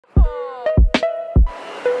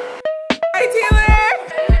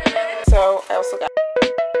I also got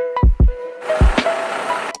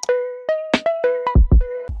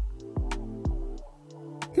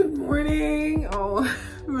good morning. Oh,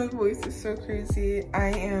 my voice is so crazy. I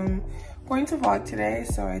am going to vlog today,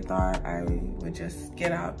 so I thought I would just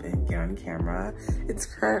get up and get on camera. It's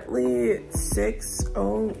currently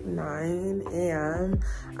 6:09 a.m.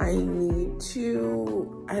 I need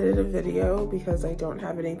to edit a video because I don't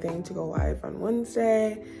have anything to go live on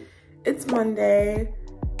Wednesday. It's Monday,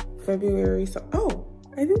 February, so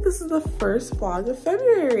I think this is the first vlog of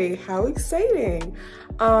February. How exciting.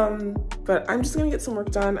 But I'm just gonna get some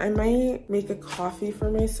work done. I might make a coffee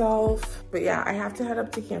for myself. But yeah, I have to head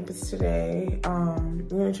up to campus today. I'm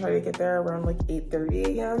gonna try to get there around like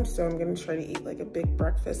 8:30 a.m. So I'm gonna try to eat like a big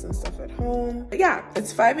breakfast and stuff at home. But yeah,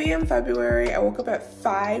 it's 5 a.m. February. I woke up at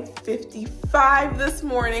 5:55 this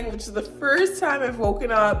morning, which is the first time I've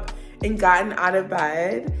woken up and gotten out of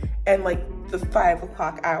bed and like the 5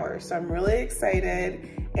 o'clock hour. So I'm really excited.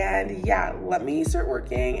 And yeah, let me start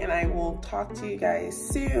working and I will talk to you guys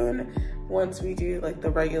soon once we do like the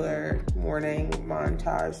regular morning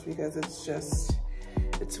montage, because it's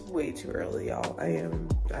way too early, y'all. I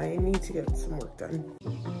need to get some work done.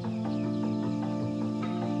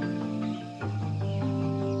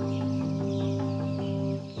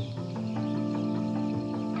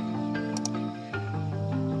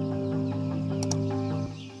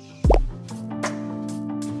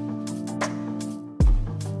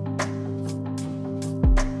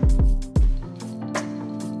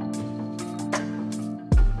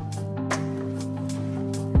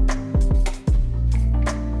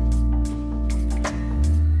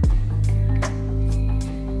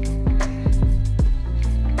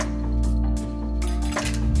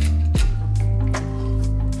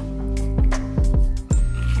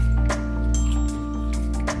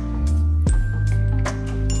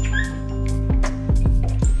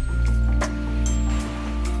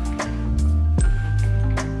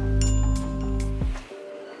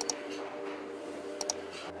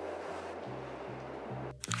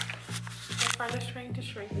 Is trying to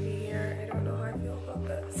shrink me here. I don't know how I feel about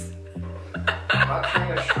this. I'm not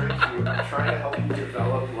trying to shrink you. I'm trying to help you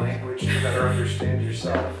develop language to better understand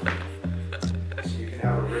yourself, so you can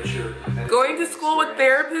have a richer. Going to school with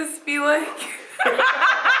therapists be like.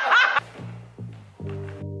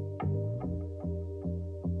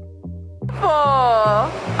 Oh,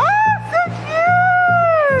 so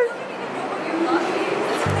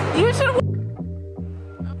cute! You should.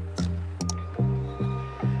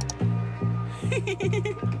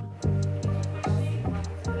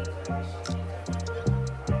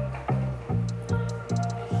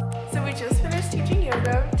 So we just finished teaching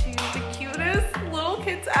yoga to the cutest little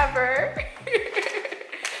kids ever.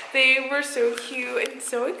 They were so cute and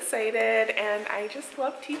so excited, and I just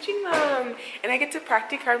love teaching them. And I get to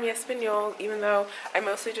practicar mi español, even though I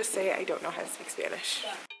mostly just say I don't know how to speak Spanish.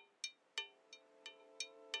 Yeah.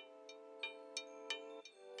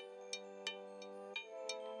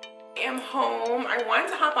 I am home. I wanted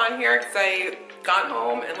to hop on here because I got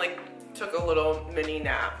home and like took a little mini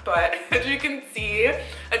nap, but as you can see, a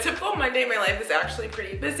typical Monday in my life is actually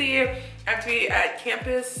pretty busy. I have to be at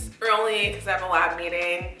campus early because I have a lab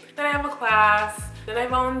meeting, then I have a class, then I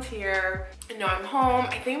volunteer, and now I'm home.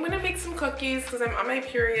 I think I'm gonna make some cookies because I'm on my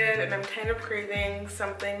period and I'm kind of craving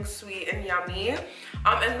something sweet and yummy.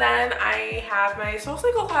 And then I have my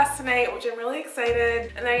SoulCycle class tonight, which I'm really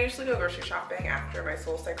excited. And I usually go grocery shopping after my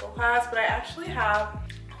SoulCycle class, but I actually have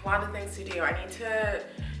a lot of things to do. I need to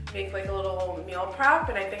make like a little meal prep,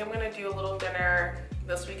 and I think I'm gonna do a little dinner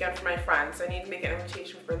this weekend for my friends. I need to make an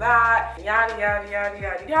invitation for that. Yada, yada, yada,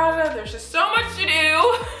 yada, yada. There's just so much to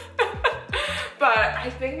do. But I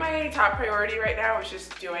think my top priority right now is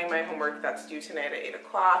just doing my homework that's due tonight at 8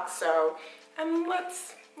 o'clock. So, and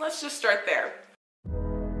let's just start there.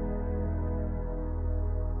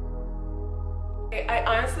 I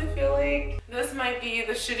honestly feel like this might be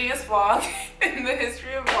the shittiest vlog in the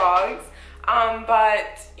history of vlogs.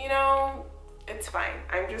 But you know, it's fine.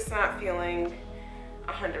 I'm just not feeling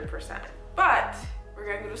 100%. But we're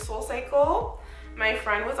gonna go to SoulCycle. My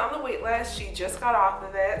friend was on the wait list. She just got off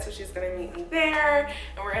of it, so she's gonna meet me there,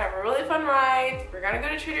 and we're gonna have a really fun ride. We're gonna go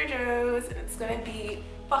to Trader Joe's, and it's gonna be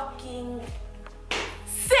fucking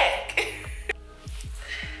sick.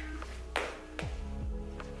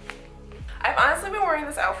 I've honestly been wearing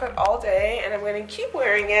this outfit all day, and I'm gonna keep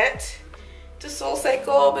wearing it to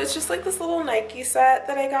SoulCycle, but it's just like this little Nike set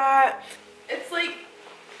that I got. It's like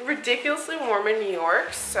ridiculously warm in New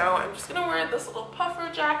York, so I'm just gonna wear this little puffer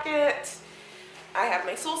jacket. I have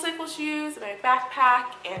my SoulCycle shoes and my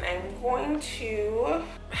backpack, and I'm going to,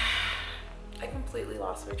 I completely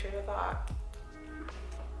lost my train of thought.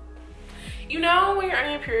 You know when you're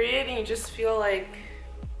on your period and you just feel like,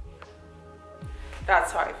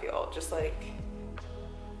 that's how I feel. Just like,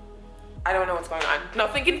 I don't know what's going on.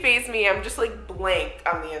 Nothing can faze me. I'm just like blank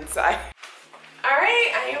on the inside. All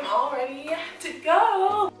right, I am all ready to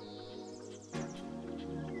go.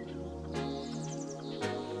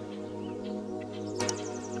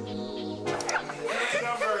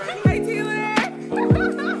 Hi, Taylor.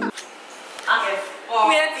 Okay.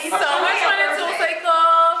 We had so much fun at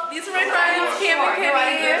SoulCycle. These are my friends, Cam and Kimmy.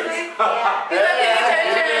 He's not paying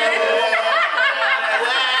attention.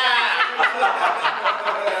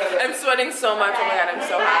 I'm sweating so much. Oh my god, I'm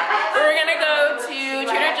so hot. But we're gonna go to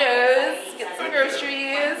Trader Joe's, get some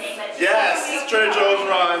groceries. Yes, Trader Joe's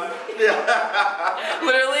run.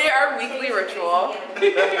 Literally our weekly ritual.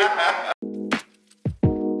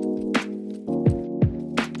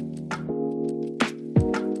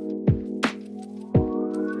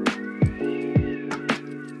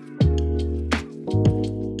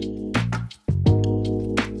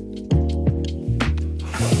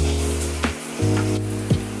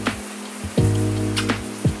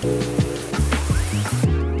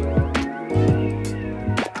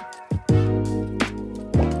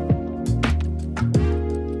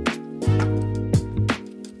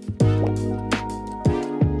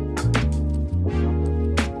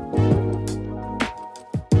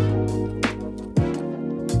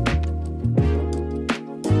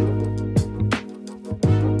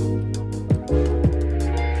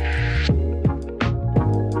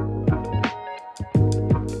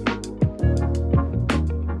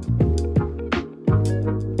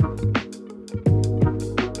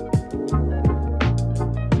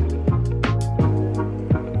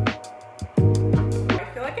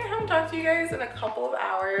 In a couple of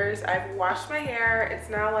hours. I've washed my hair. It's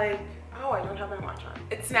now like, oh, I don't have my watch on.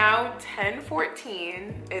 It's now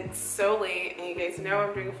 10:14. It's so late, and you guys know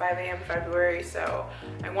I'm doing 5 a.m. February, so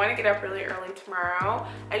I want to get up really early tomorrow.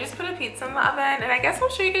 I just put a pizza in the oven, and I guess I'll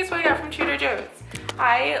show you guys what I got from Trader Joe's.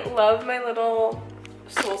 I love my little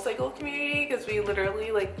SoulCycle community because we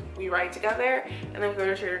literally like, we ride together and then we go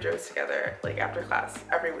to Trader Joe's together like after class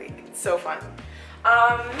every week. It's so fun.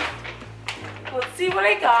 Let's see what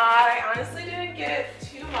I got. I honestly didn't get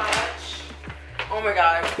too much. Oh my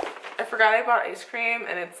god, I forgot I bought ice cream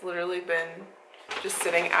and it's literally been just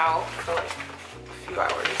sitting out for like a few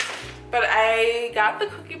hours. But I got the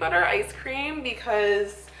cookie butter ice cream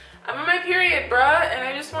because I'm on my period, bruh, and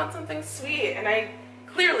I just want something sweet. And I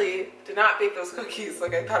clearly did not bake those cookies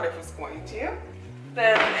like I thought I was going to.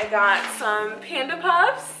 Then I got some Panda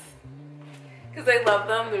Puffs because I love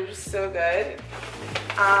them. They're just so good.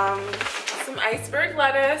 Some iceberg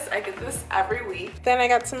lettuce. I get this every week. Then I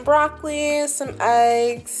got some broccoli, some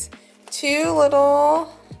eggs, 2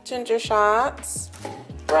 little ginger shots,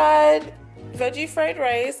 bread, veggie fried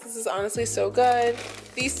rice. This is honestly so good.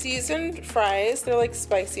 These seasoned fries, they're like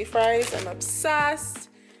spicy fries. I'm obsessed.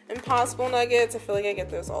 Impossible nuggets. I feel like I get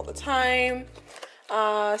those all the time.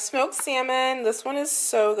 Smoked salmon. This one is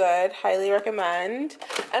so good. Highly recommend.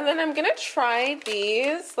 And then I'm gonna try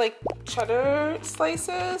these like cheddar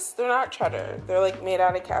slices. They're not cheddar. They're like made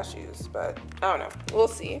out of cashews, but I don't know. We'll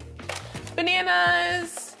see.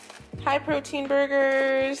 Bananas, high protein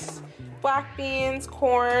burgers, black beans,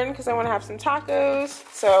 corn, because I want to have some tacos.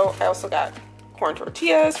 So I also got corn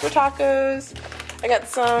tortillas for tacos. I got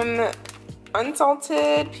some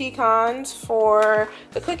unsalted pecans for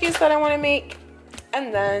the cookies that I want to make.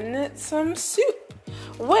 And then some soup,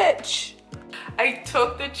 which I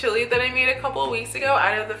took the chili that I made a couple of weeks ago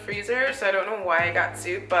out of the freezer, so I don't know why I got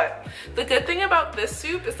soup, but the good thing about this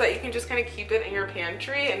soup is that you can just kind of keep it in your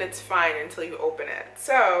pantry and it's fine until you open it.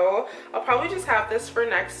 So I'll probably just have this for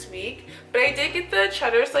next week, but I did get the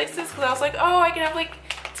cheddar slices because I was like, oh, I can have like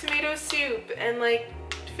tomato soup and like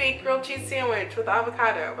fake grilled cheese sandwich with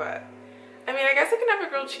avocado, but I mean, I guess I can have a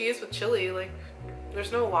grilled cheese with chili, like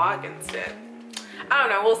there's no law against it. I don't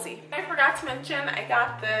know, we'll see. I forgot to mention, I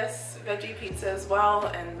got this veggie pizza as well,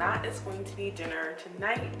 and that is going to be dinner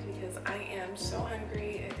tonight because I am so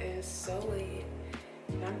hungry. It is so late,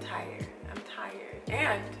 and I'm tired.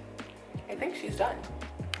 And I think she's done.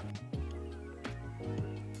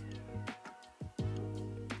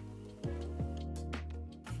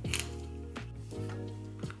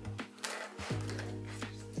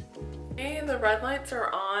 Hey, the red lights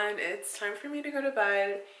are on. It's time for me to go to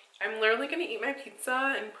bed. I'm literally gonna eat my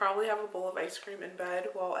pizza and probably have a bowl of ice cream in bed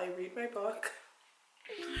while I read my book.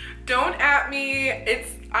 Don't at me.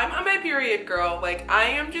 I'm on my period, girl. Like, I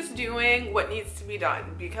am just doing what needs to be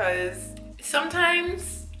done because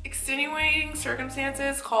sometimes it extenuating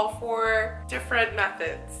circumstances call for different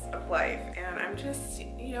methods of life, and I'm just,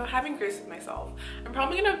 you know, having grace with myself. I'm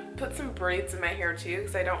probably gonna put some braids in my hair too,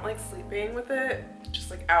 because I don't like sleeping with it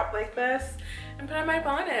just like out like this, and put on my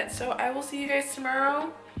bonnet. So I will see you guys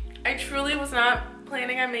tomorrow. I truly was not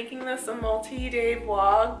planning on making this a multi-day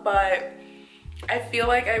vlog, but I feel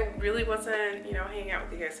like I really wasn't, you know, hanging out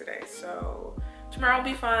with you guys today. So tomorrow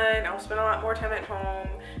will be fun. I'll spend a lot more time at home.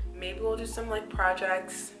 Maybe we'll do some like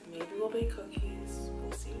projects. Maybe we'll bake cookies.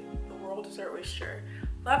 We'll see. The world is our oyster.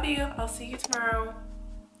 Love you. I'll see you tomorrow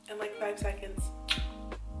in like 5 seconds.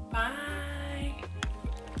 Bye.